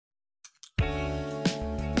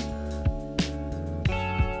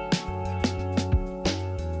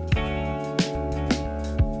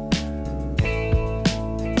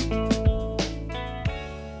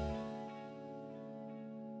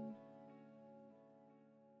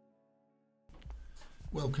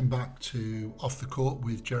Welcome back to Off the Court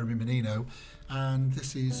with Jeremy Menino, and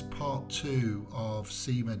this is part 2 of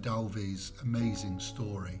Seema Dalvi's amazing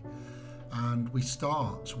story. And we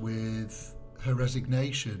start with her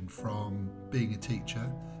resignation from being a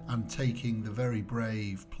teacher and taking the very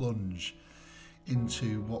brave plunge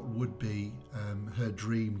into what would be her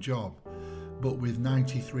dream job. But with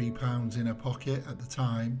 £93 in her pocket at the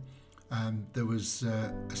time, there was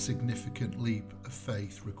a significant leap of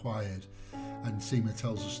faith required. And Seema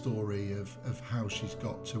tells a story of how she's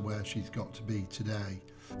got to where she's got to be today.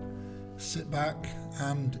 Sit back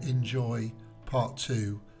and enjoy part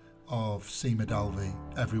 2 of Seema Dalvi.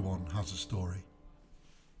 Everyone has a story.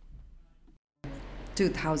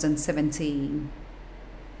 2017,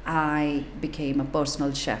 I became a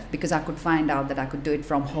personal chef because I could find out that I could do it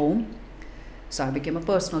from home. So I became a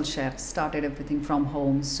personal chef, started everything from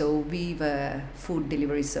home. So we were food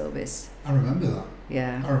delivery service. I remember that.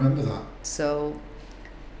 Yeah. I remember that. So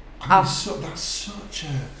that's such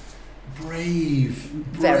a brave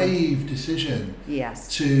decision. Yes.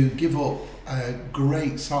 To give up a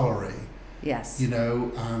great salary. Yes.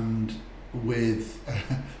 And with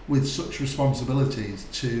such responsibilities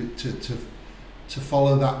to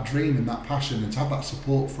follow that dream and that passion and to have that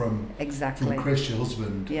support from Chris, your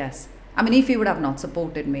husband. Yes. I mean, if he would have not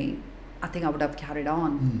supported me, I think I would have carried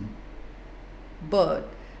on. But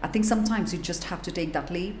I think sometimes you just have to take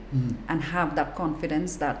that leap and have that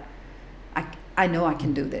confidence that I know I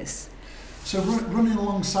can do this. So running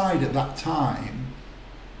alongside at that time,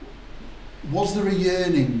 was there a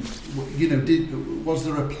yearning, was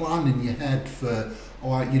there a plan in your head for,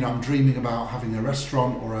 I'm dreaming about having a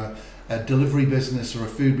restaurant or a delivery business or a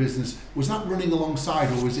food business? Was that running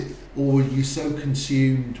alongside, or were you so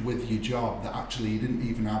consumed with your job that actually you didn't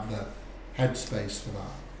even have the headspace for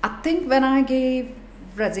that? I think when I gave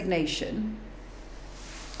resignation,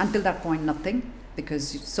 until that point nothing,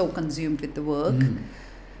 because you're so consumed with the work.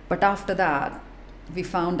 But after that, we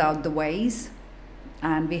found out the ways,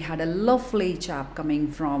 and we had a lovely chap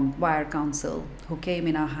coming from Wire Council who came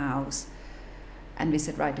in our house, and we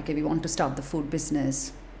said, right, okay, we want to start the food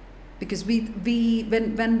business. Because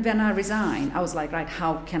when I resigned, I was like, right,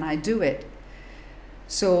 how can I do it?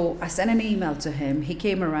 So I sent an email to him. He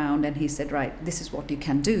came around and he said, right, this is what you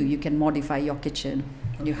can do. You can modify your kitchen.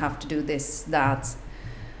 Okay. You have to do this, that.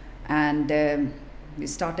 And we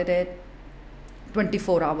started it,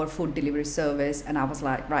 24-hour food delivery service. And I was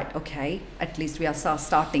like, right, okay, at least we are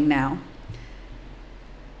starting now.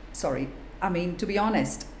 Sorry. I mean, to be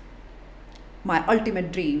honest, my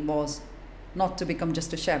ultimate dream was not to become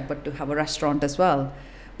just a chef, but to have a restaurant as well.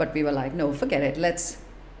 But we were like, no, forget it. Let's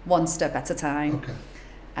one step at a time.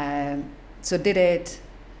 Okay. So did it.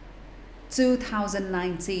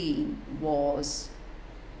 2019 was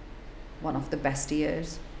one of the best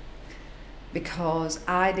years because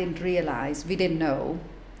we didn't know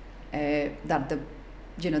that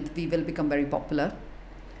we will become very popular.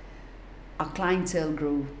 Our clientele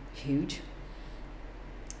grew huge.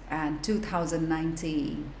 And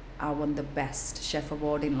 2019, I won the Best Chef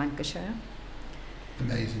Award in Lancashire.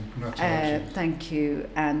 Amazing, congratulations. Thank you.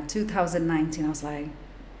 And 2019, I was like,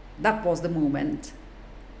 that was the moment.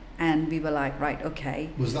 And we were like, right,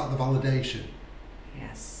 okay. Was that the validation?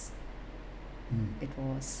 Yes, it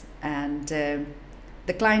was. And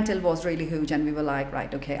the clientele was really huge, and we were like,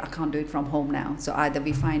 right, okay, I can't do it from home now. So either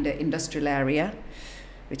we find an industrial area,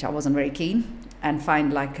 which I wasn't very keen, and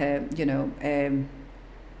find like where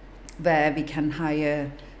we can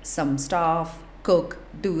hire some staff, cook,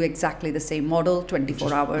 do exactly the same model,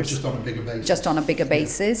 24 hours. Just on a bigger basis. Just on a bigger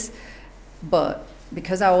basis. But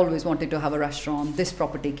because I always wanted to have a restaurant, this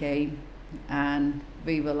property came and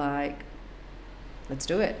we were like, let's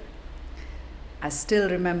do it. I still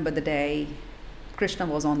remember the day Krishna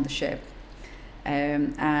was on the ship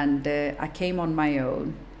and I came on my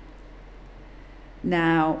own.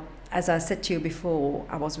 Now, as I said to you before,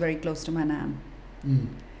 I was very close to my nan.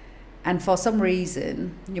 And for some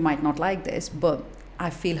reason, you might not like this, but I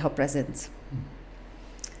feel her presence.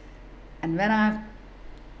 And when I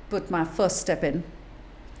put my first step in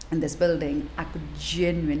this building, I could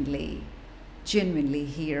genuinely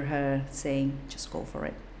hear her saying, just go for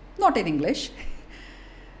it. Not in English.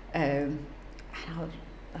 And I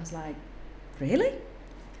was like, really?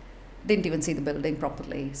 Didn't even see the building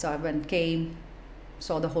properly. So I came,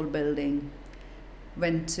 saw the whole building,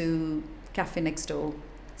 went to cafe next door,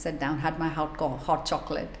 sat down, had my hot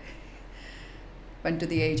chocolate, went to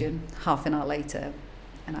the agent half an hour later,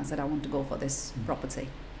 and I said, I want to go for this property.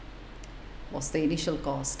 What's the initial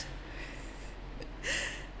cost?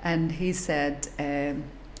 And he said,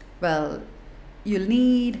 well, you'll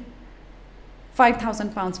need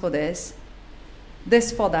 £5,000 for this,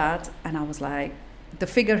 this for that. And I was like, the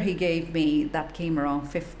figure he gave me, that came around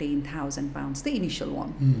 £15,000, the initial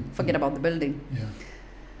one. Forget about the building. Yeah.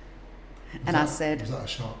 I said, was that a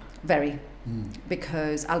shock? Very.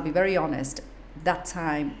 Because I'll be very honest, that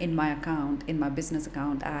time in my account, in my business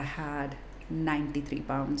account, I had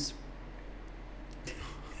 £93.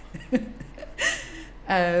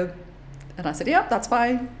 And I said, yeah, that's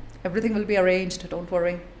fine. Everything will be arranged. Don't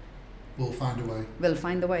worry. We'll find a way. We'll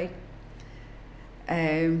find a way.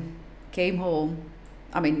 Came home.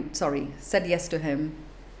 Said yes to him.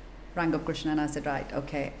 Rang up Krishna and I said, right,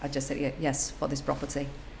 okay. I just said yes for this property.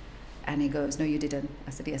 And he goes, no, you didn't. I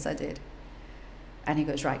said, yes, I did. And he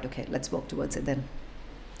goes, right, okay, let's work towards it then.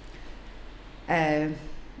 And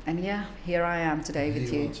yeah, here I am today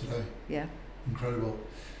with you. Today. Yeah. Incredible.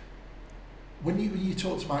 When you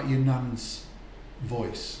talked about your nan's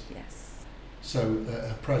voice, yes. So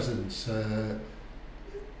her presence,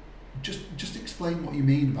 just explain what you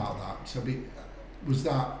mean about that. So is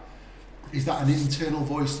that an internal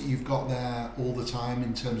voice that you've got there all the time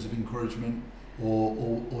in terms of encouragement,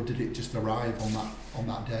 or did it just arrive on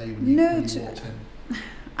that day when you walked in?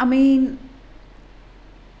 I mean,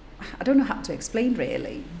 I don't know how to explain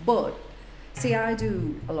really, but see, I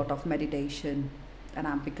do a lot of meditation and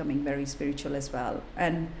I'm becoming very spiritual as well.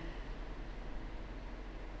 And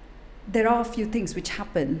there are a few things which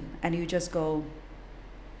happen and you just go,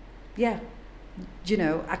 yeah,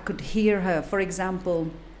 I could hear her. For example,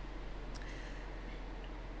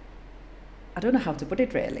 I don't know how to put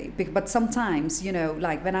it really, but sometimes,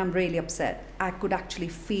 like when I'm really upset, I could actually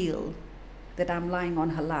feel that I'm lying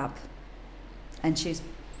on her lap and she's,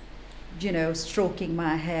 stroking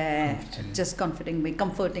my hair, just comforting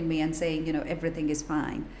me and saying, everything is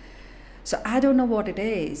fine. So I don't know what it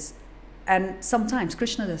is. And sometimes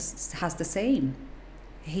Krishna has the same.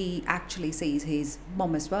 He actually sees his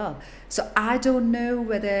mom as well. So I don't know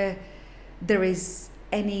whether there is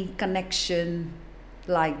any connection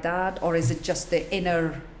like that, or is it just the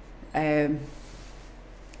inner, I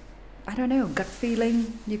don't know, gut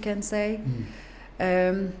feeling, you can say.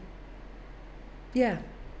 Yeah.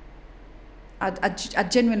 I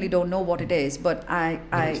genuinely don't know what it is, but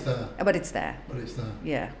it's there. But it's there.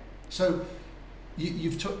 Yeah. So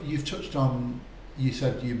you've touched on, you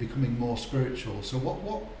said you're becoming more spiritual. So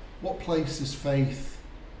what place has faith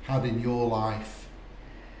had in your life,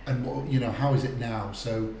 and how is it now?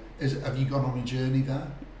 So have you gone on a journey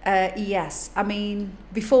there? Yes. I mean,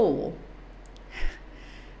 before,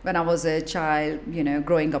 when I was a child,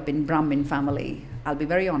 growing up in Brahmin family, I'll be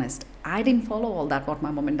very honest, I didn't follow all that what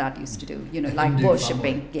my mom and dad used to do, like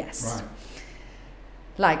worshipping. Yes. Right.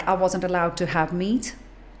 Like I wasn't allowed to have meat,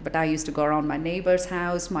 but I used to go around my neighbor's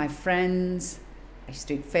house, my friends. I used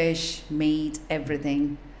to eat fish, meat,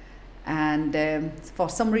 everything. And for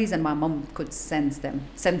some reason, my mom could sense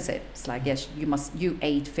it. It's like, yes, you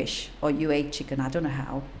ate fish or you ate chicken. I don't know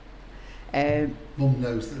how. Mum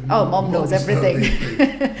knows. Mom knows everything.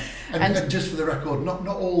 and just for the record, not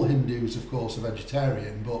all Hindus, of course, are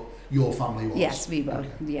vegetarian, but your family was. Yes, we were. Okay.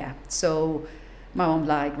 Yeah. So my mom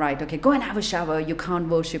like, right, okay, go and have a shower. You can't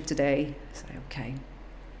worship today. So okay.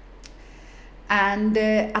 And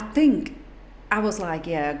I think I was like,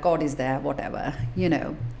 yeah, God is there, whatever,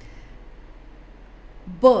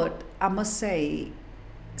 But I must say,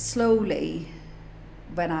 slowly,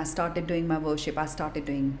 when I started doing my worship, I started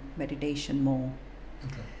doing meditation more.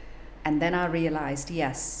 Okay. And then I realized,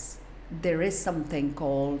 yes, there is something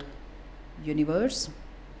called universe,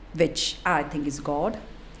 which I think is God.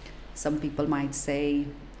 Some people might say,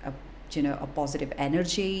 a positive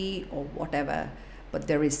energy or whatever, but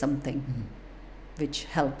there is something which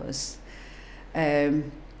helps us.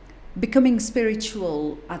 Becoming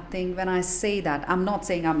spiritual, I think when I say that, I'm not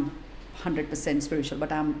saying I'm 100% spiritual,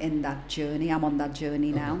 but I'm in that journey. I'm on that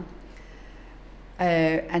journey now.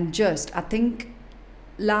 And I think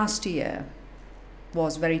last year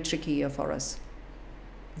was very tricky year for us.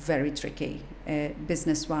 Very tricky,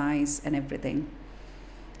 business-wise and everything.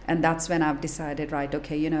 And that's when I've decided, right,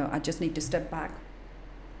 okay, I just need to step back.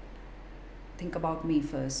 Think about me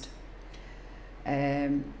first.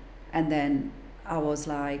 And then I was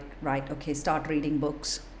like, right, okay, start reading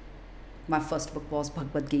books. My first book was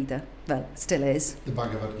Bhagavad Gita. Well, still is. The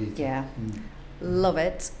Bhagavad Gita. Yeah. Love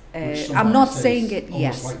it. I'm not saying it,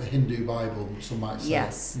 yes. Almost like the Hindu Bible, some might say.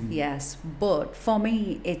 Yes, yes. But for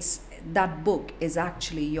me, that book is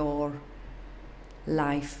actually your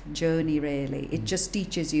life journey, really. It just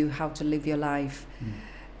teaches you how to live your life.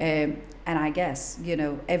 And I guess,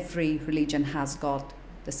 every religion has got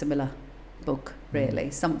the similar book,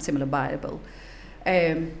 really, some similar Bible.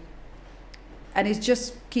 And it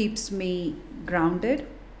just keeps me grounded.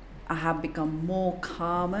 I have become more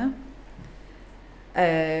calmer.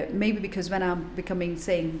 Maybe because when I'm becoming,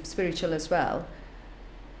 saying, spiritual as well,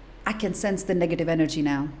 I can sense the negative energy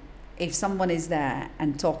now. If someone is there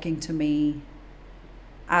and talking to me,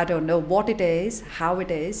 I don't know what it is, how it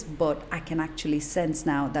is, but I can actually sense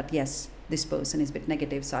now that, yes, this person is a bit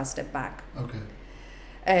negative, so I step back. Okay.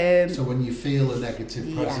 So when you feel a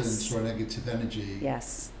negative presence, yes, or a negative energy,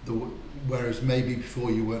 yes, whereas maybe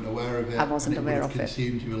before you weren't aware of it, I wasn't and aware would have of it.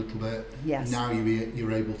 consumed you a little bit, yes, now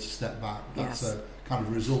you're able to step back. That's yes, a kind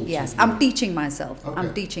of result. yes, of I'm teaching myself. Okay.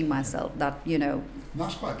 I'm teaching myself that, you know, And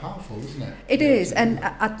that's quite powerful, isn't it? it is, and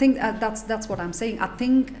I think that's what I'm saying. I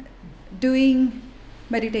think doing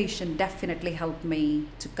meditation definitely helped me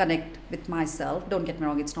to connect with myself. Don't get me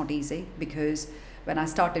wrong, it's not easy, because when I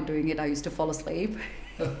started doing it, I used to fall asleep.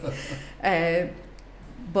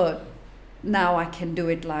 But now I can do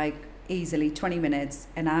it like easily 20 minutes,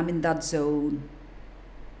 and I'm in that zone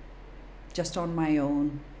just on my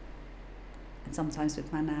own, and sometimes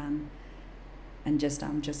with my nan, and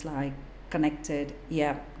I'm just like connected,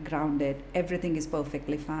 grounded, everything is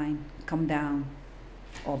perfectly fine, come down,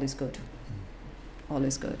 all is good. All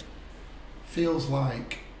is good. Feels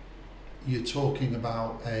like you're talking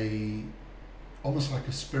about almost like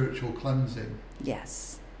a spiritual cleansing.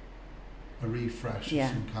 Yes. A refresh of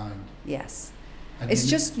some kind. Yes. And it's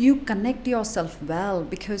just you connect yourself well,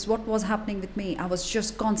 because what was happening with me, I was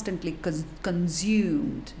just constantly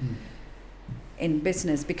consumed in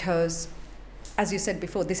business, because, as you said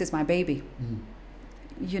before, this is my baby.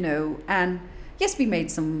 You know, and yes, we made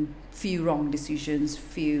some few wrong decisions,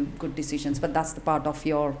 few good decisions, but that's the part of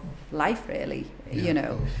your life, really, you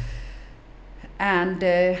know. And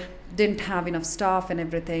didn't have enough staff and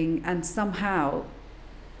everything, and somehow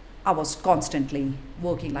I was constantly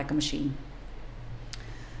working like a machine.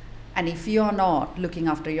 And if you're not looking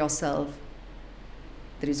after yourself,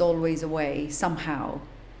 there is always a way, somehow,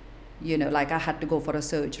 you know, like I had to go for a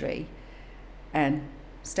surgery and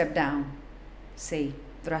step down, say,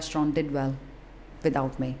 the restaurant did well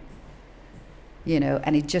without me. You know,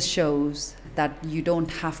 and it just shows that you don't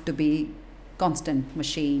have to be constant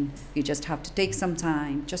machine. You just have to take some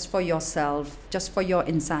time just for yourself, just for your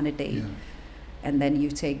insanity, and then you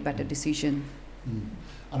take better decision.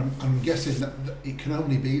 And I'm guessing that it can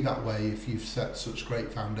only be that way if you've set such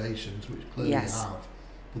great foundations, which clearly you have.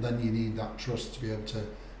 But then you need that trust to be able to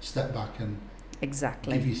step back and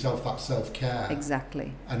give yourself that self-care.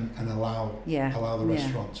 Exactly. And allow the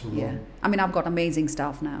restaurant to run. I mean, I've got amazing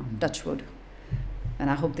staff now, touch wood. And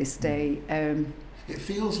I hope they stay. It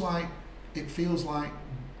feels like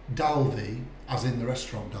Dalvi, as in the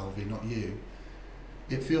restaurant Dalvi, not you.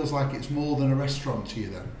 It feels like it's more than a restaurant to you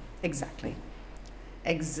then. Exactly.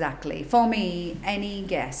 For me, any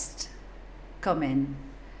guest come in,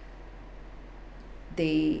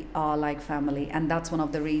 they are like family, and that's one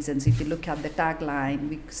of the reasons. If you look at the tagline,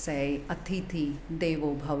 we say Atithi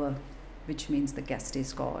Devo Bhava, which means the guest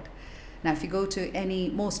is God. Now, if you go to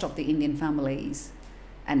most of the Indian families,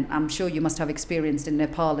 and I'm sure you must have experienced in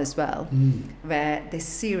Nepal as well, where they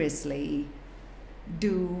seriously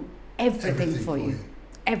do everything for you.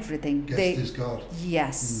 Everything. Guest is God.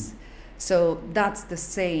 Yes. So that's the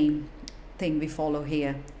same thing we follow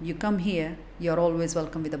here. You come here, you're always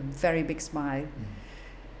welcome with a very big smile.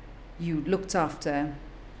 You looked after,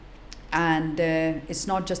 and it's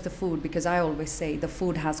not just the food, because I always say the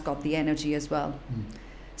food has got the energy as well.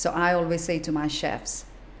 So I always say to my chefs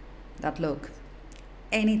that, look,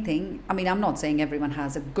 anything, I mean, I'm not saying everyone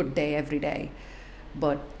has a good day every day,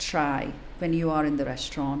 but try, when you are in the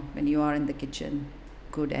restaurant, when you are in the kitchen,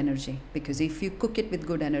 good energy. Because if you cook it with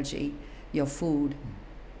good energy, your food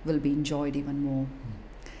will be enjoyed even more.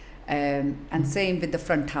 And same with the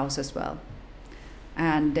front house as well.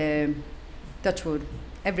 And touch wood,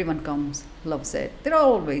 everyone comes, loves it. There are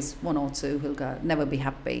always one or two who'll go, never be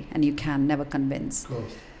happy, and you can never convince. Of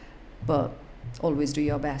course. But always do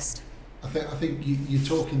your best. I think you're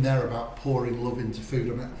talking there about pouring love into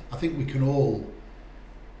food. I mean, I think we can all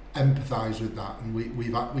empathise with that, and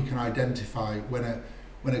we can identify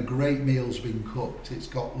when a great meal's been cooked, it's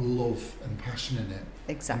got love and passion in it.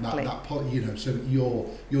 Exactly. And so you're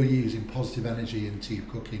using positive energy into your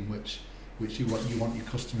cooking, which you want your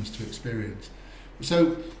customers to experience.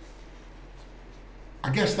 So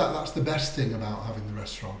I guess that's the best thing about having the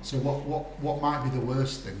restaurant. So what might be the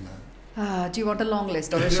worst thing then? Do you want a long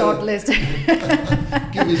list or a short list?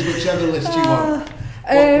 Give us whichever list you want.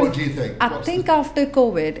 What do you think? I think after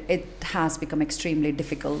COVID, it has become extremely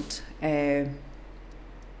difficult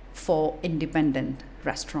for independent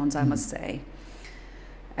restaurants, I must say.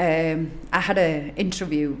 I had an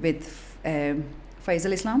interview with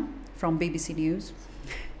Faisal Islam from BBC News,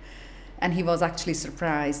 And he was actually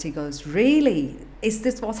surprised. He goes, really? Is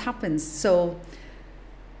this what happens? So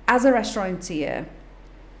as a restaurateur,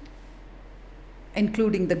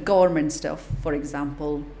 including the government stuff, for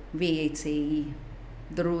example, VAT,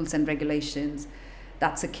 the rules and regulations,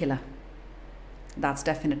 that's a killer. That's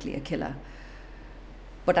definitely a killer.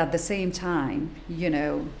 But at the same time, you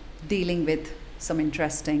know, dealing with some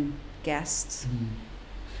interesting guests,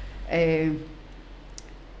 the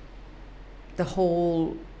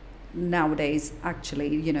whole nowadays,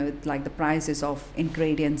 actually, you know, like the prices of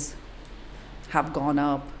ingredients have gone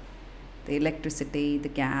up, the electricity, the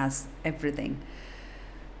gas, everything.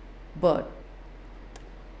 But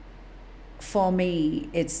for me,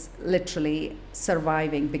 it's literally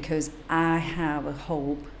surviving, because I have a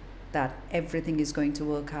hope that everything is going to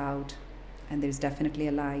work out, and there's definitely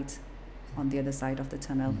a light on the other side of the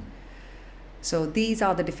tunnel. So these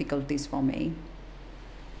are the difficulties for me.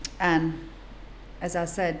 And as I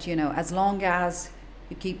said, you know, as long as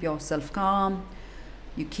you keep yourself calm,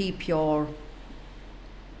 you keep your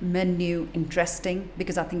menu interesting,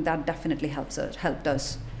 because I think that definitely helped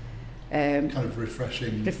us. Kind of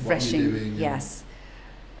refreshing what you're doing. Yes.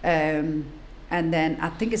 And then I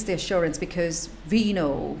think it's the assurance, because we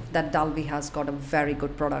know that Dalvi has got a very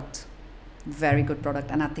good product,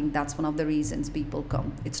 and I think that's one of the reasons people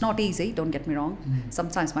come. It's not easy, don't get me wrong.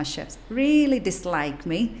 Sometimes my chefs really dislike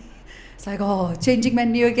me. It's like, oh, changing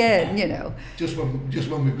menu again, you know. Just when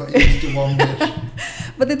we've got used to one dish.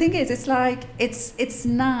 But the thing is, it's like, it's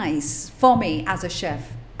nice for me as a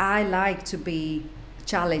chef. I like to be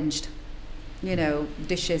challenged, you know,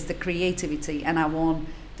 dishes, the creativity, and I want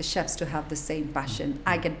the chefs to have the same passion.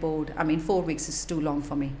 I get bored. I mean, 4 weeks is too long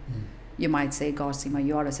for me. You might say, God, Seema,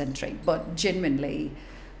 you are eccentric, but genuinely,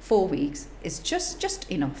 4 weeks is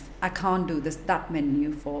just enough. I can't do that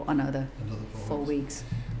menu for another 4 weeks.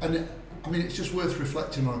 And I mean, it's just worth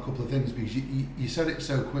reflecting on a couple of things, because you said it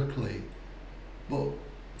so quickly, but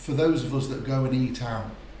for those of us that go and eat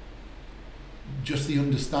out, just the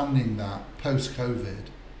understanding that post-COVID,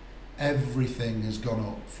 everything has gone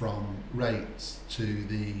up, from rates to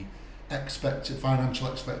the financial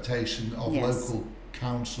expectation of local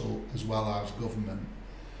council as well as government,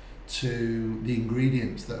 to the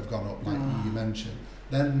ingredients that have gone up, like you mentioned.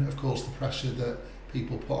 Then, of course, the pressure that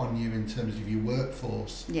people put on you in terms of your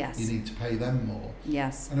workforce. Yes. You need to pay them more.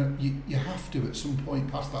 Yes. And you have to, at some point,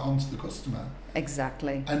 pass that on to the customer.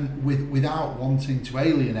 Exactly. And without wanting to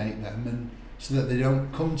alienate them, and so that they don't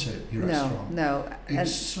come to your restaurant. No. It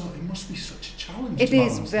must be such a challenge. It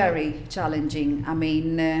is very challenging. I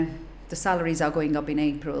mean, the salaries are going up in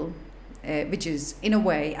April, which is, in a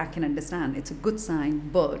way, I can understand. It's a good sign.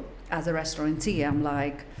 But as a restaurateur, I'm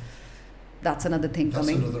like, that's another thing for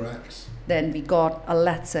me. That's another X. Then we got a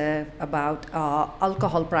letter about our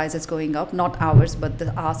alcohol prices going up, not ours, but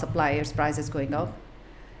our suppliers' prices going up.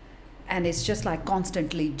 And it's just like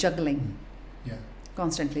constantly juggling. Yeah.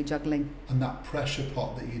 Constantly juggling. And that pressure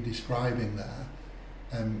pot that you're describing there,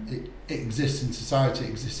 it exists in society, it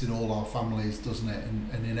exists in all our families, doesn't it?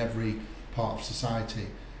 And in every part of society.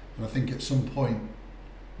 And I think at some point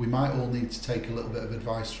we might all need to take a little bit of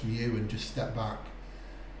advice from you and just step back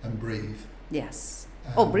and breathe. Yes.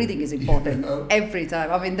 Breathing is important. You know? Every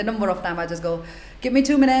time. I mean, the number of time I just go, give me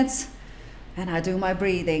 2 minutes, and I do my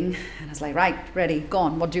breathing, and I was like, right, ready, go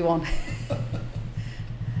on, what do you want?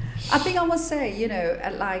 I think I must say, you know,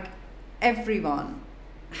 like, everyone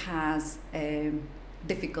has a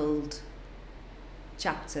difficult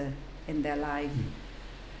chapter in their life.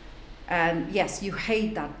 And yes, you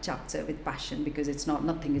hate that chapter with passion, because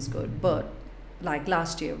nothing is good. But like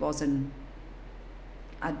last year wasn't,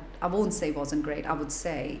 I won't say wasn't great. I would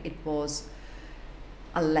say it was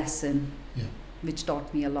a lesson which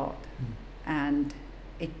taught me a lot. And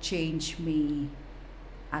it changed me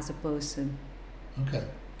as a person. Okay.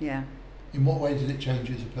 Yeah. In what way did it change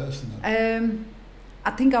you as a person then?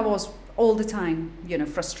 I think I was all the time, you know,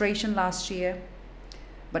 frustration last year.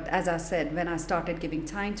 But as I said, when I started giving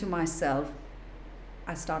time to myself,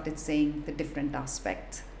 I started seeing the different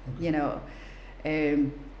aspect, you know.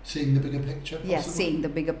 Seeing the bigger picture? Possibly? Yes, seeing the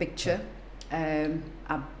bigger picture.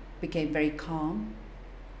 I became very calm,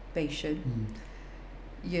 patient,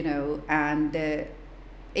 you know, and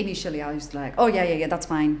initially I was like, oh, yeah, that's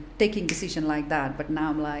fine, taking decision like that. But now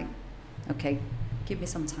I'm like, okay, give me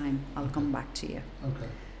some time, I'll come back to you. Okay.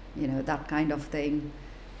 You know, that kind of thing.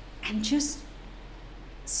 And just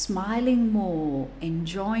smiling more,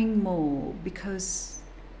 enjoying more, because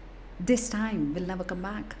this time will never come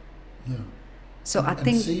back. No. So I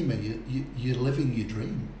think... And Seema, you're living your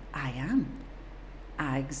dream. I am.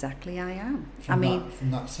 I am.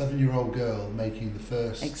 From that 7-year-old girl making the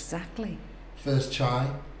first... Exactly. First chai,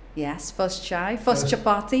 Yes, first chai, first First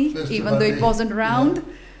chapati, even though it chapati, wasn't round. yeah.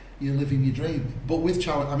 You're living your dream. But with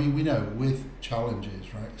challenge, I mean, we know with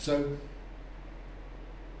challenges, right? So,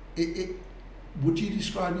 would you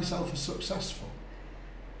describe yourself as successful?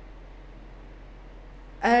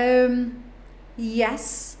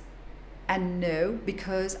 Yes and no,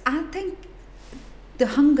 because I think the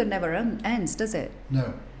hunger never ends, does it?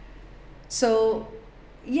 No. So,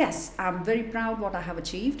 yes, I'm very proud what I have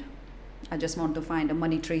achieved. I just want to find a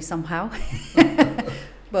money tree somehow.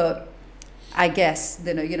 But I guess,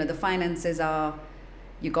 the finances are,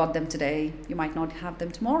 you got them today, you might not have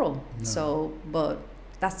them tomorrow. No. So, but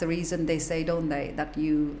that's the reason they say, don't they, that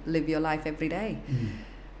you live your life every day.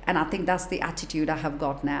 And I think that's the attitude I have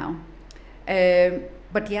got now.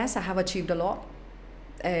 But yes, I have achieved a lot.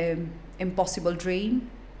 Impossible dream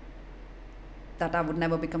that I would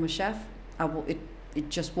never become a chef. It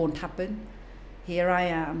just won't happen. Here I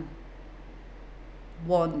am,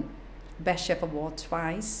 won Best Chef Award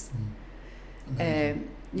twice.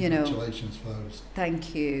 Congratulations for those.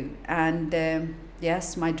 Thank you. And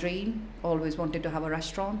yes, my dream, always wanted to have a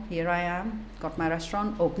restaurant. Here I am, got my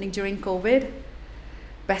restaurant, opening during COVID.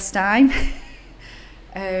 Best time.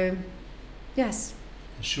 Yes.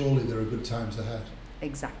 Surely there are good times ahead.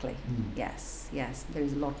 Exactly. Yes. There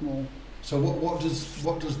is a lot more. So what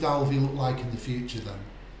does Dalvi look like in the future then?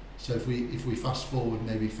 So if we fast forward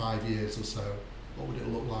maybe 5 years or so, what would it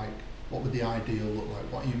look like? What would the ideal look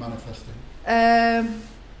like? What are you manifesting?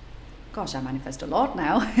 Gosh, I manifest a lot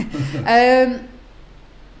now.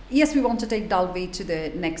 Yes, we want to take Dalvi to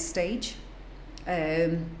the next stage,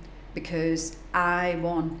 because I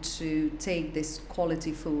want to take this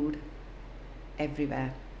quality food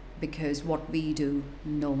everywhere, because what we do,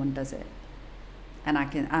 no one does it. And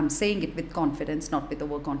I'm saying it with confidence, not with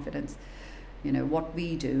overconfidence. What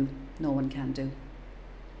we do, no one can do.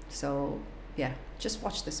 So, yeah, just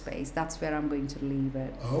watch the space. That's where I'm going to leave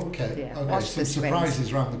it. Okay. Yeah, okay. watch Some the surprises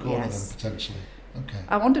space. around the corner Yes. then, potentially. Okay.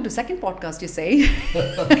 I want to do second podcast, you say.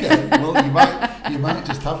 Okay. Well, you might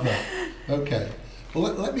just have that. Okay.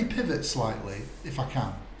 Well, let me pivot slightly, if I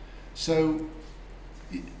can. So,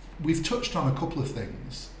 we've touched on a couple of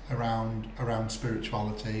things around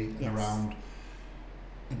spirituality and Yes. around.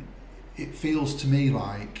 And it feels to me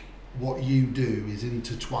like what you do is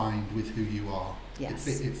intertwined with who you are. Yes.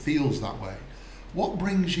 It feels that way. What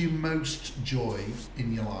brings you most joy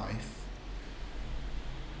in your life?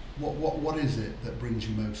 What is it that brings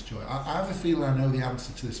you most joy? I have a feeling I know the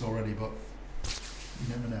answer to this already, but you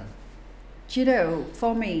never know.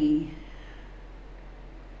 For me,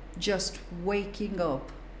 just waking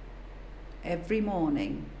up every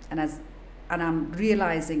morning, and I'm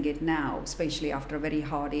realizing it now, especially after a very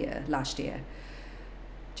hard year last year,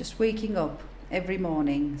 just waking up every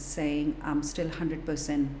morning saying I'm still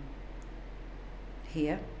 100%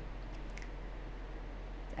 here,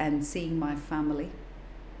 and seeing my family,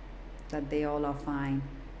 that they all are fine,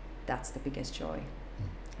 that's the biggest joy.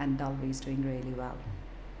 And Dalvi is doing really well.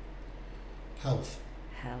 Health.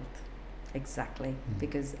 Exactly.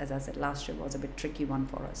 Because as I said, last year was a bit tricky one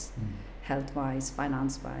for us, health-wise,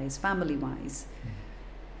 finance-wise, family-wise.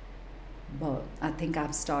 But I think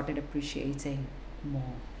I've started appreciating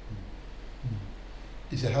more.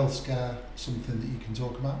 Is a health scare something that you can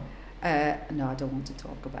talk about? No, I don't want to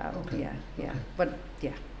talk about. Okay. Yeah. Okay. But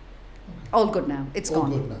yeah, Okay. all good now. It's All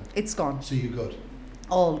gone. good now. It's gone. So you're good.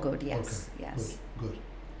 All good. Yes. Okay. Yes. Good.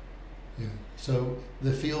 Yeah. So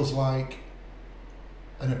there feels like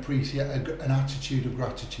an attitude of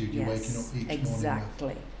gratitude you're waking up each morning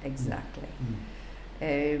with. Exactly.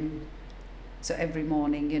 So every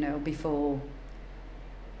morning, before,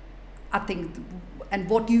 I think, and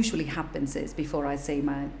what usually happens is, before I say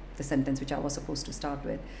the sentence which I was supposed to start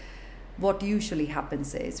with, what usually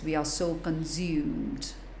happens is we are so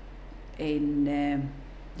consumed in,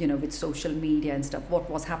 with social media and stuff. What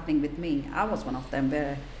was happening with me, I was one of them,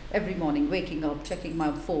 where every morning waking up, checking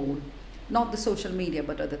my phone, not the social media,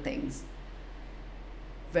 but other things.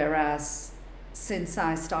 Whereas since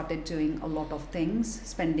I started doing a lot of things,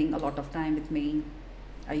 spending a lot of time with me,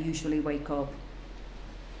 I usually wake up,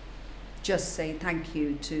 just say thank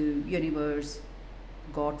you to universe,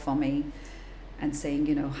 God for me, and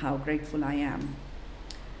saying, how grateful I am.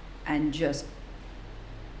 And just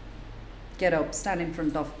get up, stand in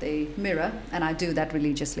front of the mirror, and I do that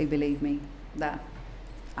religiously, believe me, that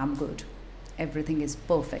I'm good. Everything is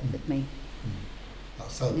perfect with me. That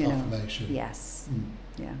self-affirmation. Yes.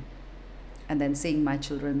 Yeah. And then seeing my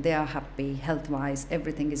children, they are happy, health-wise,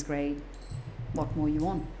 everything is great. What more you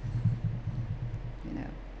want?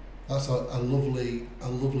 That's a lovely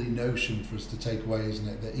notion for us to take away, isn't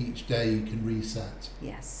it? That each day you can reset.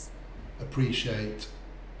 Yes. Appreciate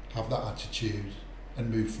have that attitude and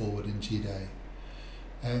move forward into your day.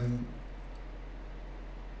 Let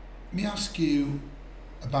me ask you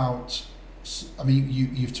about, I mean,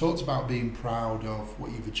 you've talked about being proud of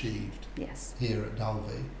what you've achieved Yes. here at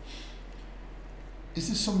Dalvi. Is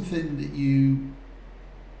there something that you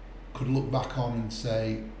could look back on and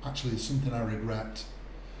say, actually, there's something I regret,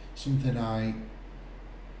 something I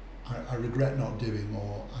regret not doing,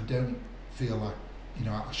 or I don't feel like, you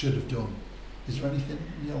know, I should have done? Is there anything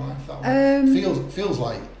in your life that feels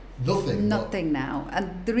like nothing? Nothing now.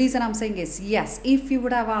 And the reason I'm saying is, yes, if you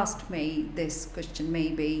would have asked me this question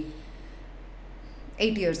maybe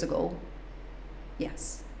 8 years ago,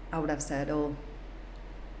 yes, I would have said, oh,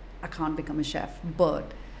 I can't become a chef.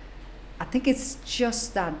 But I think it's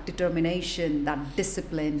just that determination, that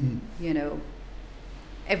discipline, you know,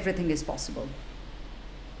 everything is possible.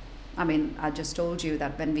 I mean, I just told you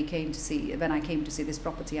that when I came to see this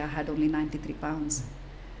property, I had only £93.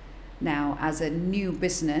 Now, as a new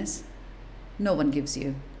business, no one gives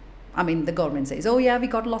you. I mean, the government says, oh yeah, we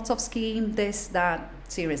got lots of scheme, this, that.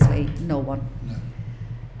 Seriously, no one. No.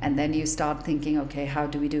 And then you start thinking, okay, how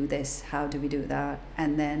do we do this? How do we do that?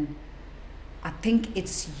 And then I think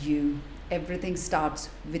it's you. Everything starts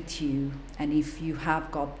with you. And if you have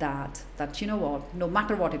got that, you know what, no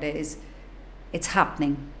matter what it is, it's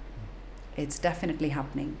happening. It's definitely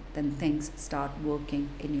happening. Then things start working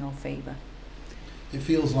in your favor. It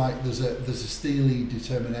feels like there's a steely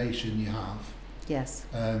determination you have. Yes.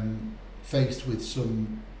 Faced with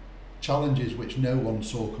some challenges which no one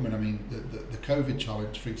saw coming. I mean, the COVID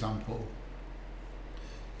challenge, for example,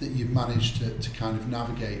 that you've managed to kind of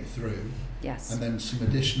navigate through. Yes. And then some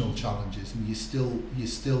additional challenges, and you're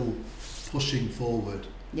still pushing forward.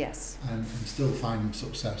 Yes. And still finding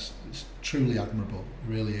success. It's truly admirable.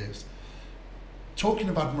 It really is. Talking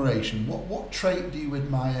of admiration, what trait do you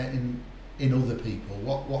admire in other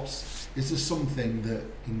people? Is there something that,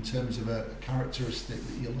 in terms of a characteristic,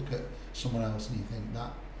 that you look at someone else and you think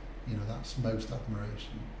that, you know, that's most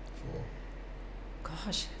admiration for?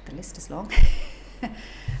 Gosh, the list is long.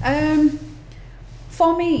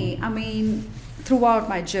 For me, I mean, throughout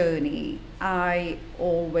my journey, I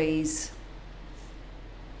always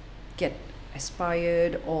get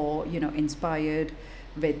inspired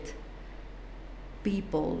with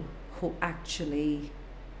people who actually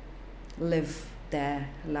live their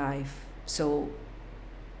life. So,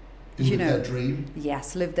 live their dream?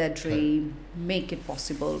 Yes, live their dream, make it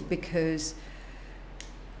possible, because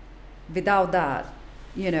without that,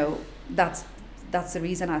 you know, that's the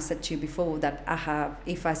reason I said to you before that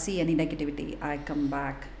if I see any negativity, I come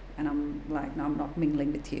back and I'm like, no, I'm not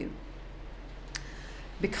mingling with you.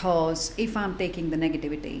 Because if I'm taking the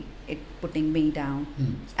negativity, it's putting me down.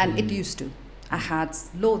 And it used to. I had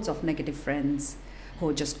loads of negative friends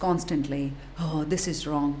who just constantly, oh, this is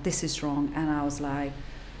wrong. And I was like,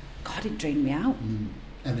 God, it drained me out.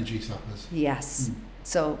 Energy sappers. Yes.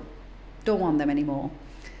 So, don't want them anymore.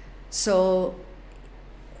 So,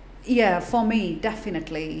 yeah, for me,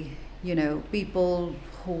 definitely, you know, people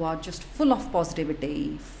who are just full of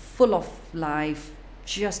positivity, full of life,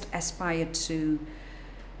 just aspire to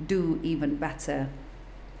do even better.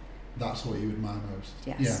 That's what you admire most.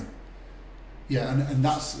 Yes. Yeah, and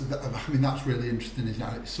that's really interesting, isn't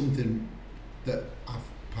it? It's something that I've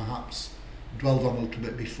perhaps dwelled on a little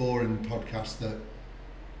bit before in podcasts,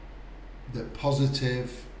 that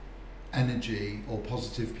positive energy or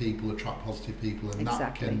positive people attract positive people, and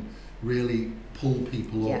that can really pull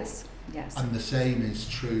people up. Yes. And the same is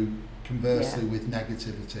true conversely with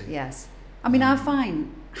negativity. Yes. I mean, I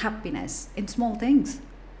find happiness in small things.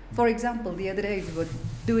 For example, the other day we were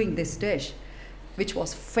doing this dish, which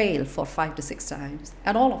was failed for 5 to 6 times.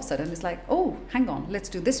 And all of a sudden it's like, oh, hang on, let's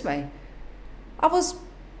do this way. I was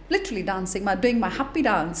literally doing my happy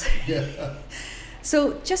dance. Yeah.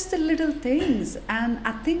 So just the little things. And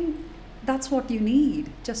I think that's what you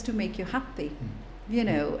need just to make you happy. You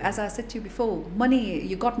know, as I said to you before, money,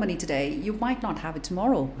 you got money today, you might not have it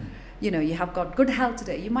tomorrow. You know, you have got good health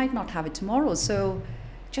today, you might not have it tomorrow. So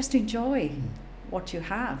just enjoy what you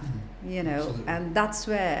have, you know. Absolutely. And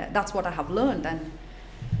that's what I have learned. And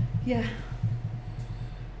yeah.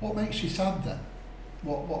 What makes you sad then?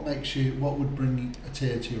 What would bring a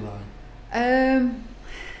tear to your eye?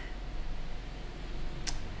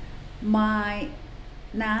 My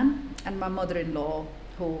nan and my mother-in-law,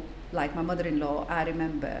 I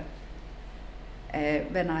remember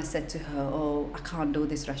when I said to her, oh, I can't do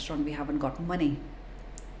this restaurant, we haven't got money.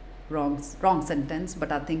 Wrong sentence,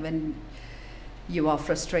 but I think when you are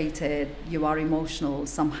frustrated, you are emotional,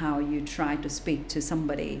 somehow you try to speak to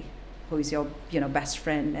somebody who is your, best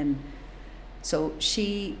friend, and So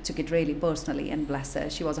she took it really personally, and bless her,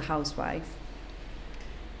 she was a housewife.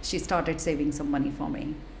 She started saving some money for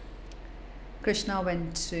me. Krishna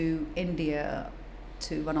went to India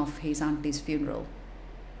to one of his auntie's funeral,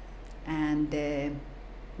 and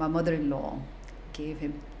my mother-in-law gave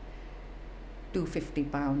him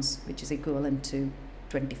 £250, which is equivalent to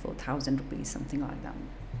 24,000 rupees, something like that.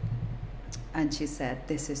 And she said,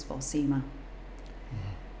 "This is for Seema."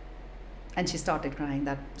 And she started crying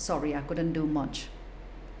that, "Sorry, I couldn't do much.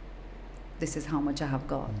 This is how much I have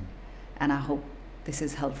got. And I hope this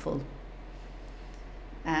is helpful."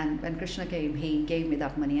 And when Krishna came, he gave me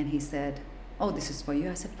that money and he said, "Oh, this is for you."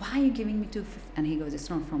 I said, "Why are you giving me 250?" And he goes, "It's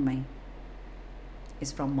not from me.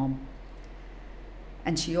 It's from Mom."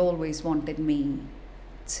 And she always wanted me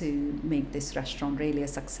to make this restaurant really a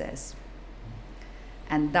success.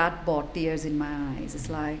 And that brought tears in my eyes. It's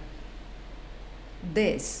like,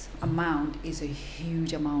 this amount is a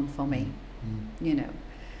huge amount for me, you know.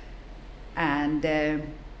 And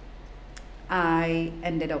I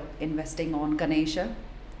ended up investing on Ganesha.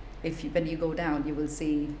 When you go down, you will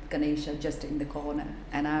see Ganesha just in the corner.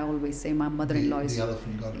 And I always say my mother-in-law is... The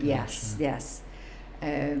elephant god Ganesha. Yes.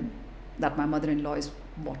 That my mother-in-law is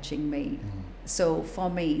watching me. So for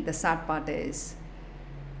me, the sad part is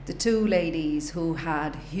the two ladies who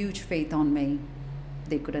had huge faith on me,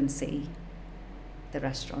 they couldn't see the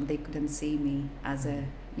restaurant. They couldn't see me as a,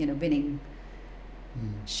 winning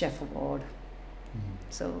chef award.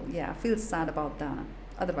 So yeah, I feel sad about that.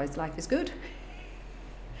 Otherwise, life is good.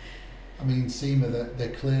 I mean, Seema,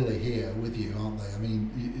 they're clearly here with you, aren't they? I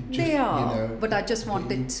mean, they are. But I just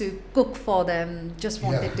wanted to cook for them. Just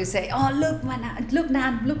wanted to say, "Oh, look,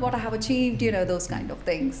 Nan, look what I have achieved." Those kind of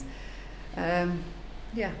things.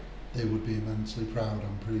 Yeah. They would be immensely proud.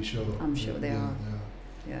 I'm pretty sure. I'm sure they are.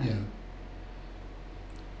 They are. Yeah.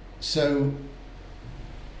 So,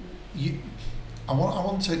 I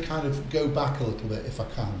want to kind of go back a little bit, if I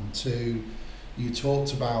can, to you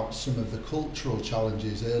talked about some of the cultural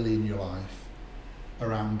challenges early in your life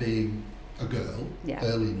around being a girl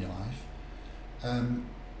early in your life.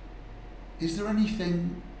 Is there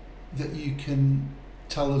anything that you can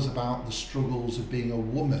tell us about the struggles of being a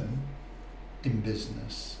woman in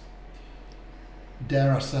business?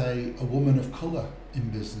 Dare I say, a woman of colour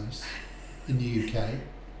in business in the UK?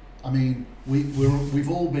 I mean, we've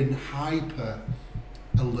all been hyper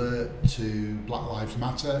alert to Black Lives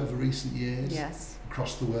Matter over recent years. Yes.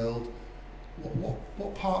 Across the world.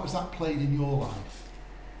 What part has that played in your life?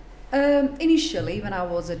 Initially, when I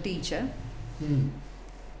was a teacher,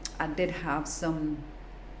 I did have some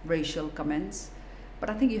racial comments, but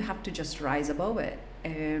I think you have to just rise above it.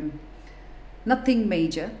 Nothing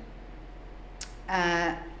major.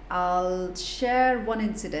 I'll share one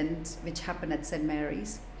incident which happened at St.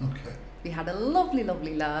 Mary's. Okay. We had a lovely,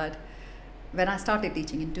 lovely lad. When I started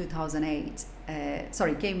teaching in 2008,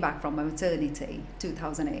 came back from my maternity,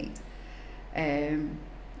 2008, and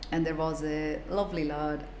there was a lovely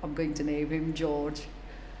lad, I'm going to name him George,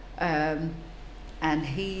 and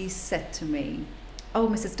he said to me, "Oh,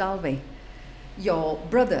 Mrs. Dalvi, your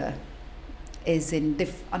brother is in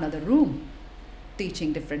another room,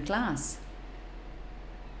 teaching different class."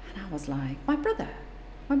 And I was like, my brother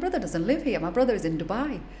doesn't live here, my brother is in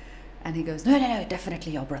Dubai. And he goes, no,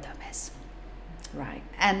 definitely your brother, miss. Right.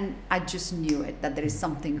 And I just knew it, that there is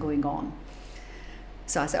something going on.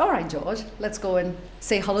 So I said, all right, George, let's go and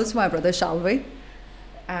say hello to my brother, shall we?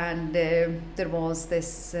 And there was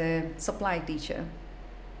this supply teacher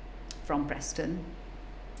from Preston.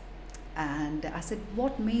 And I said,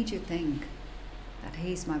 what made you think that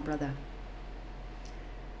he's my brother?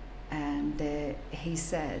 And he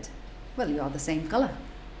said, well, you are the same colour.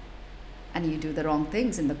 And you do the wrong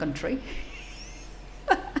things in the country.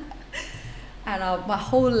 And my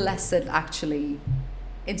whole lesson, actually,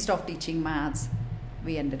 instead of teaching maths,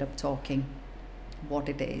 we ended up talking what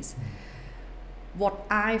it is. What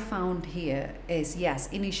I found here is, yes,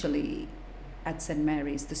 initially at St.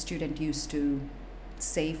 Mary's, the student used to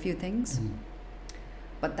say a few things,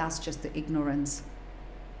 but that's just the ignorance,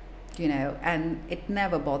 and it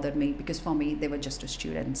never bothered me because for me, they were just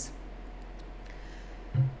students.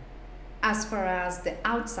 As far as the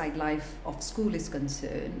outside life of school is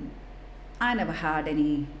concerned, I never had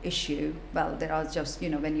any issue. Well, there are just,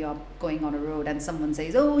 when you're going on a road and someone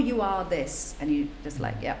says, oh, you are this, and you just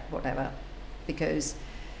like, yeah, whatever. Because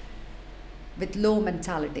with low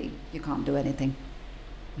mentality, you can't do anything.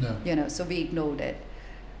 No. So we ignored it.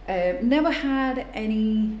 Never had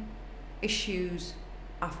any issues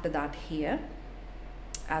after that here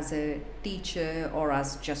as a teacher or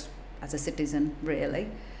as a citizen, really.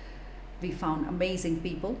 We found amazing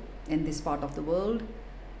people in this part of the world.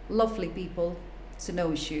 lovely people, so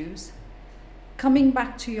no issues. Coming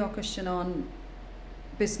back to your question on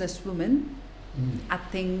businesswomen, I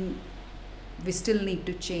think we still need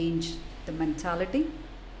to change the mentality.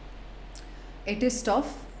 It is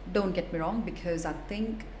tough, don't get me wrong, because I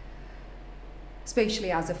think,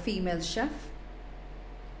 especially as a female chef,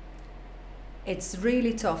 it's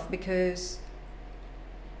really tough because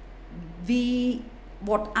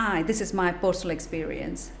this is my personal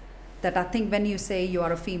experience, that I think when you say you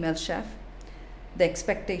are a female chef, the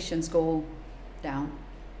expectations go down.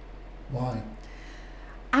 Why?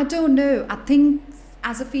 I don't know. I think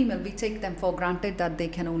as a female, we take them for granted that they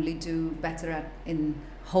can only do better in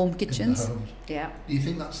home kitchens. In the homes. Yeah. Do you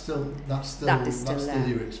think that's still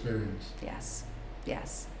your experience?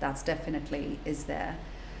 Yes, that's definitely is there.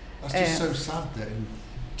 That's just so sad that in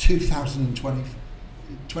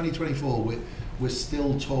 2024 we're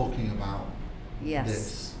still talking about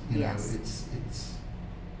this. You know, it's.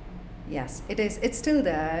 Yes, it is. It's still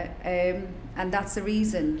there, and that's the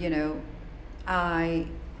reason. You know, I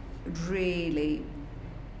really,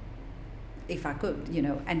 if I could,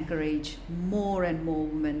 encourage more and more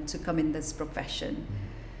women to come in this profession,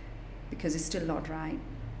 because it's still not right.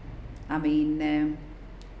 I mean,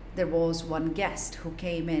 there was one guest who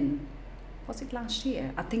came in, was it last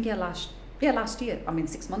year? I think last year, I mean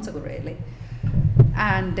 6 months ago really.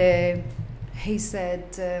 And he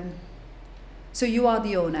said, so you are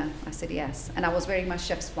the owner? I said, yes. And I was wearing my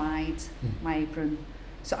chef's white, my apron.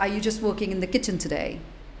 So are you just working in the kitchen today?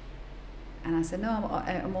 And I said, no,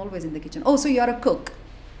 I'm always in the kitchen. Oh, so you're a cook?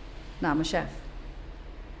 No, I'm a chef.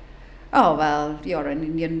 Oh, well, you're an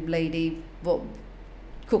Indian lady. Well,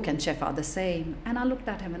 cook and chef are the same. And I looked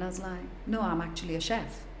at him and I was like, no, I'm actually a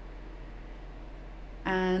chef.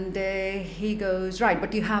 And he goes, right,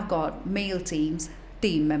 but you have got male team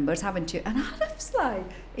members, haven't you? And I was like,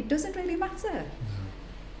 it doesn't really matter.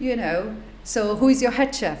 So who is your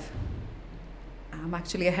head chef? I'm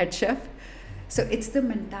actually a head chef. So it's the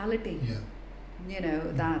mentality,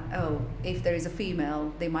 that, if there is a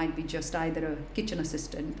female, they might be just either a kitchen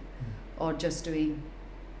assistant or just doing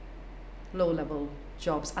low-level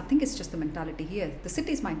jobs. I think it's just the mentality here. The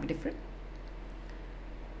cities might be different,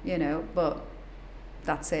 but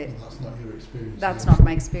that's it. Well, that's not your experience. That's not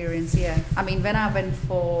my experience, yeah. I mean, when I went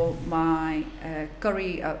for my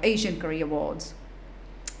Asian Curry Awards,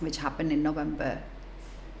 which happened in November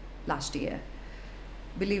last year,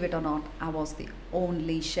 believe it or not, I was the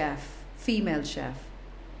only female chef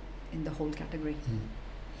in the whole category.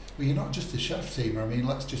 Well, you're not just a chef, Seema. I mean,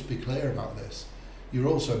 let's just be clear about this. You're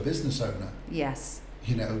also a business owner. Yes.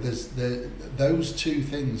 There's those two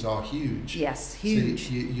things are huge. Yes, huge.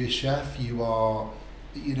 So you're chef, you are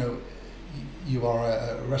a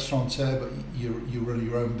restaurateur, but you run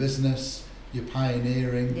your own business, you're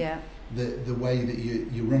pioneering. Yeah. The way that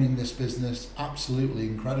you're running this business, absolutely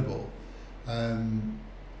incredible.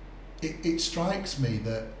 It strikes me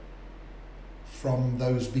that from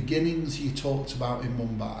those beginnings you talked about in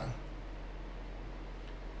Mumbai,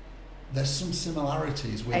 there's some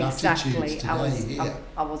similarities with attitudes today here.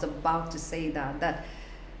 I was about to say that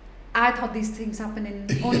I thought these things happen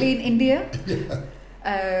only in India. Yeah.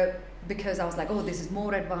 Because I was like, this is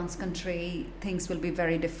more advanced country, things will be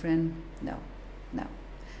very different. No.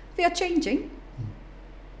 We are changing,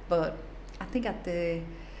 but I think at the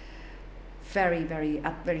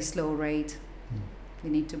very slow rate, we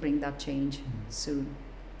need to bring that change soon.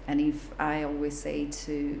 And if I always say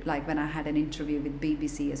to, like when I had an interview with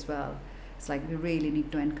BBC as well, it's like we really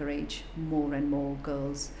need to encourage more and more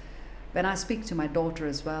girls. When I speak to my daughter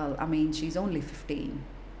as well, I mean, she's only 15,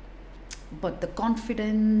 but the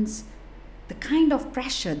confidence, the kind of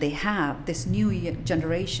pressure they have, this new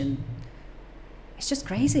generation, it's just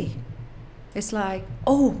crazy. It's like,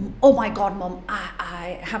 oh my God, Mom,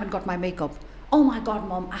 I haven't got my makeup. Oh my God,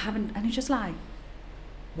 Mom, I haven't. And it's just like,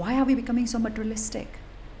 why are we becoming so materialistic?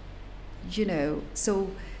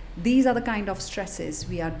 So these are the kind of stresses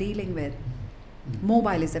we are dealing with.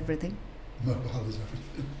 Mobile is everything.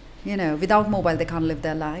 Without mobile, they can't live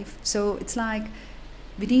their life. So it's like,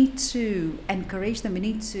 we need to encourage them. We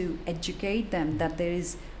need to educate them that the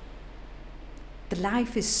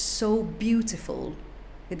life is so beautiful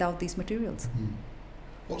without these materials.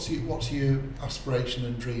 What's your aspiration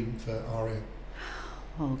and dream for Arya?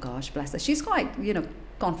 Oh gosh, bless her. She's quite,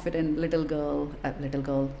 confident little girl.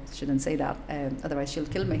 Shouldn't say that, otherwise she'll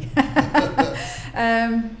kill me.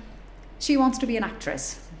 She wants to be an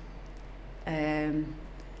actress. And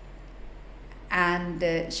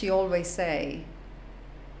she always say,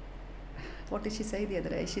 what did she say the other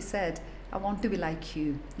day? She said, I want to be like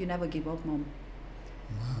you. You never give up, Mom.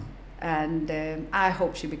 Wow. And I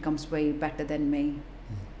hope she becomes way better than me.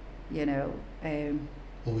 you know.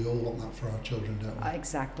 Well, we all want that for our children, don't we?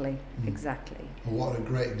 Exactly. Well, what a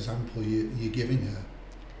great example you're giving her.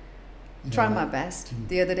 Try my best.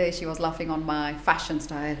 The other day she was laughing on my fashion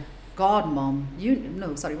style. God, Mom,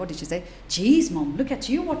 what did she say? Geez, Mom, look at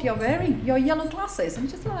you, what you're wearing, your yellow glasses. I'm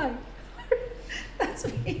just like, that's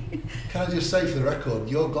me. Can I just say for the record,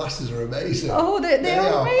 your glasses are amazing. Oh, they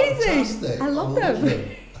are amazing. Fantastic. I love them.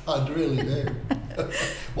 I really do.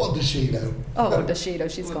 What does she know? Oh, what does she know?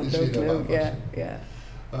 She's got no clue. Yeah.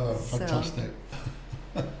 Oh, fantastic.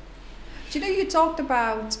 Do you know, you talked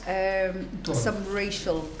about some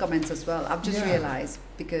racial comments as well. I've just realised,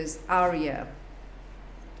 because Aria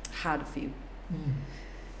had a few.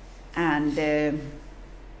 And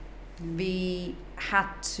we had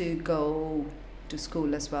to go to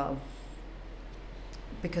school as well.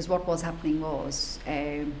 Because what was happening was,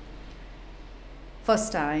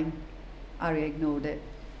 first time, Aria ignored it.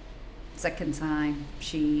 Second time,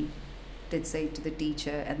 she did say to the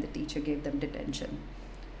teacher, and the teacher gave them detention.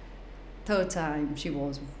 Third time, she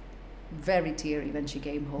was very teary when she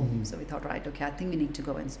came home. So we thought, right, okay, I think we need to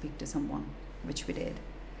go and speak to someone, which we did.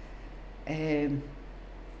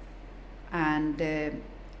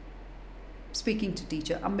 Speaking to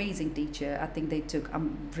teacher, amazing teacher. I think they took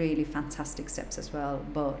really fantastic steps as well.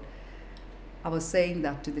 But I was saying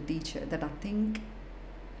that to the teacher, that I think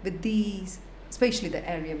with these, especially the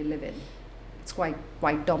area we live in, it's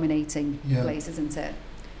quite dominating place, isn't it?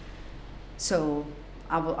 So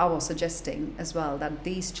I was suggesting as well that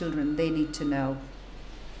these children, they need to know,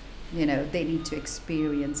 they need to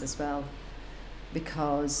experience as well,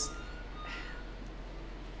 because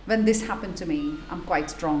when this happened to me, I'm quite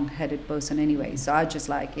strong-headed person anyway, so I just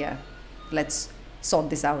like, let's sort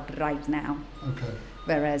this out right now. Okay.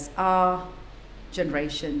 Whereas our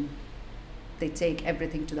generation, they take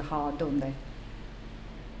everything to the heart, don't they?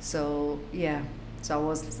 So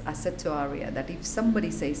I said to Aria that if somebody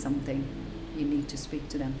says something, you need to speak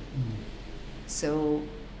to them. So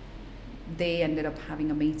they ended up having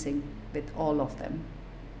a meeting with all of them,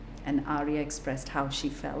 and Aria expressed how she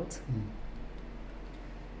felt.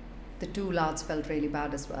 The two lads felt really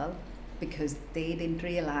bad as well, because they didn't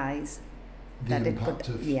realize that it could.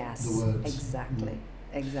 Yes, the words.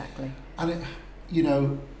 Exactly. And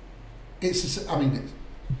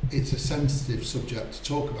it's a sensitive subject to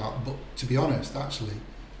talk about, but to be honest, actually,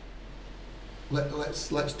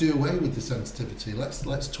 let's do away with the sensitivity. Let's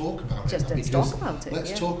talk about it. Let's talk about it.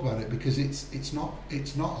 Let's talk about it, because it's not on.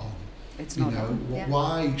 It's not on.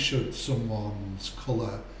 Why should someone's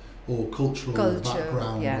colour or cultural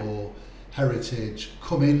background or heritage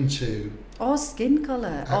come into, or skin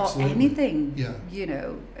colour or anything?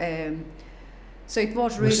 So it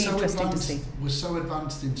was really interesting to see. We're so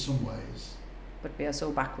advanced in some ways, but we are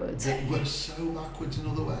so backwards. We're so backwards in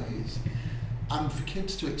other ways. And for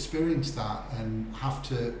kids to experience that and have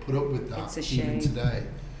to put up with that even today.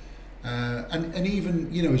 And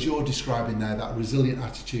even, as you're describing there, that resilient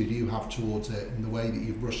attitude you have towards it and the way that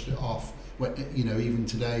you've brushed it off, even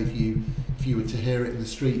today, if you were to hear it in the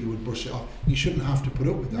street, you would brush it off. You shouldn't have to put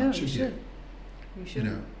up with that, should you? You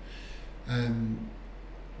should.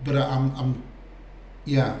 But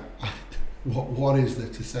what is there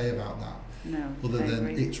to say about that? No, other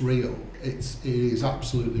than it's real. It is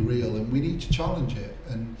absolutely real, and we need to challenge it.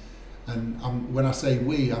 And when I say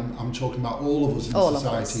we, I'm talking about all of us in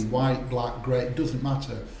society, white, black, grey, it doesn't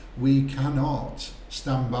matter. We cannot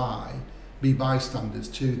stand by, be bystanders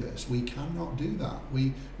to this. We cannot do that.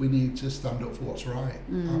 We need to stand up for what's right.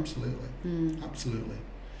 Absolutely.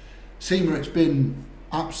 Seema, it's been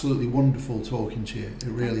absolutely wonderful talking to you. It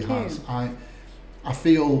really has. I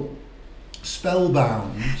feel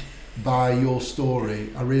spellbound by your story.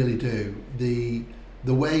 I really do. The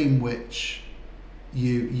way in which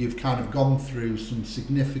you've kind of gone through some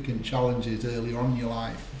significant challenges earlier on in your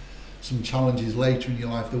life, some challenges later in your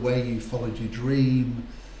life, the way you followed your dream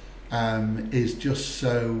is just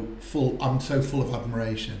so full. I'm so full of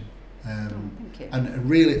admiration. Thank you. And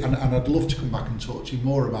really, and I'd love to come back and talk to you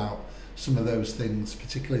more about some of those things,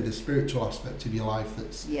 particularly the spiritual aspect of your life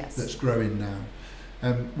that's growing now.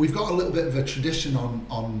 We've got a little bit of a tradition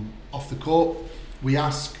on Off the Court. We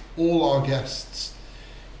ask all our guests,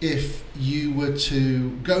 if you were to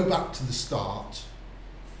go back to the start,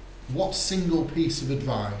 what single piece of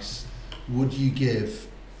advice would you give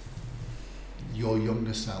your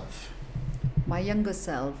younger self? My younger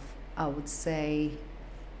self, I would say,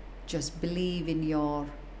 just believe in your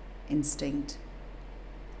instinct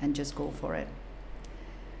and just go for it.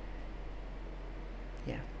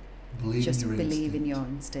 Yeah. Believe in your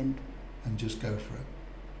instinct. And just go for it.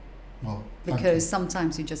 Well, because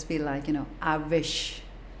sometimes you just feel like, I wish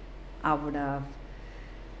I would have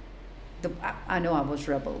I know I was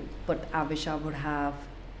rebel, but I wish I would have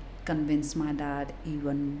convinced my dad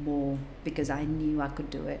even more because I knew I could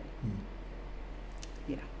do it.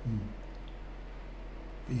 Yeah.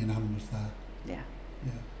 Being Anne was there. Yeah.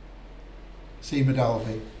 Yeah. Seema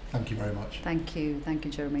Dalvi, thank you very much. Thank you,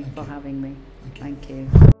 Jeremy, for having me. Thank you.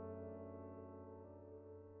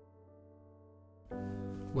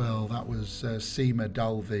 Well, that was Seema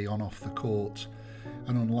Dalvi on Off the Court,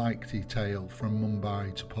 an unlikely tale from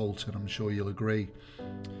Mumbai to Poulton, I'm sure you'll agree.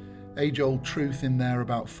 Age-old truth in there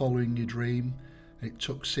about following your dream. It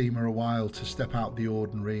took Seema a while to step out the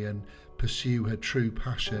ordinary and pursue her true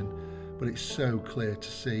passion, but it's so clear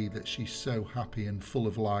to see that she's so happy and full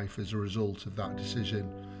of life as a result of that decision.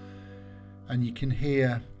 And you can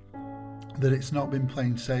hear that it's not been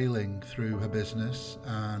plain sailing through her business,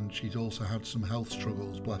 and she's also had some health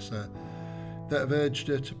struggles, bless her, that have urged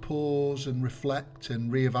her to pause and reflect and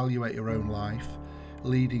reevaluate her own life,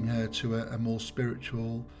 leading her to a more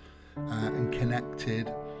spiritual and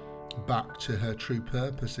connected back to her true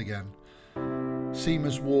purpose again.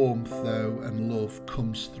 Seema's warmth, though, and love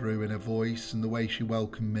comes through in her voice and the way she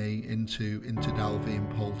welcomed me into Dalvi and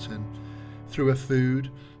Poulton, through her food,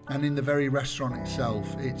 and in the very restaurant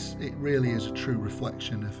itself. It really is a true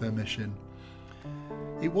reflection of her mission.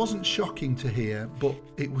 It wasn't shocking to hear, but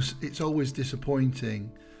it's always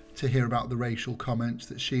disappointing to hear about the racial comments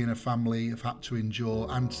that she and her family have had to endure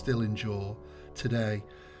and still endure today.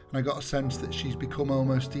 And I got a sense that she's become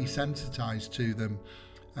almost desensitised to them.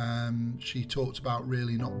 She talked about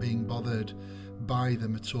really not being bothered by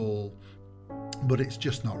them at all. But it's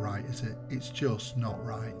just not right, is it? It's just not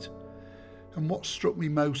right. And what struck me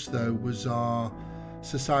most, though, was our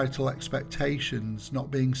societal expectations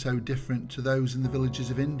not being so different to those in the villages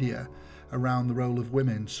of India around the role of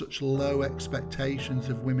women, such low expectations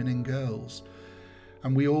of women and girls.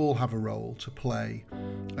 And we all have a role to play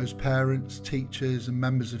as parents, teachers and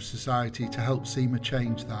members of society to help Seema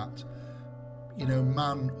change that. You know,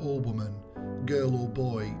 man or woman, girl or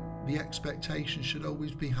boy, the expectation should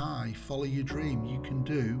always be high. Follow your dream. You can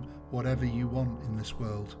do whatever you want in this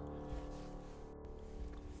world.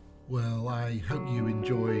 Well, I hope you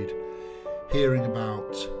enjoyed hearing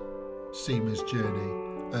about Seema's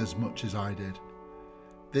journey as much as I did.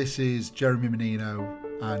 This is Jeremy Menino,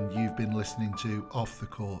 and you've been listening to Off the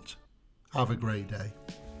Court. Have a great day.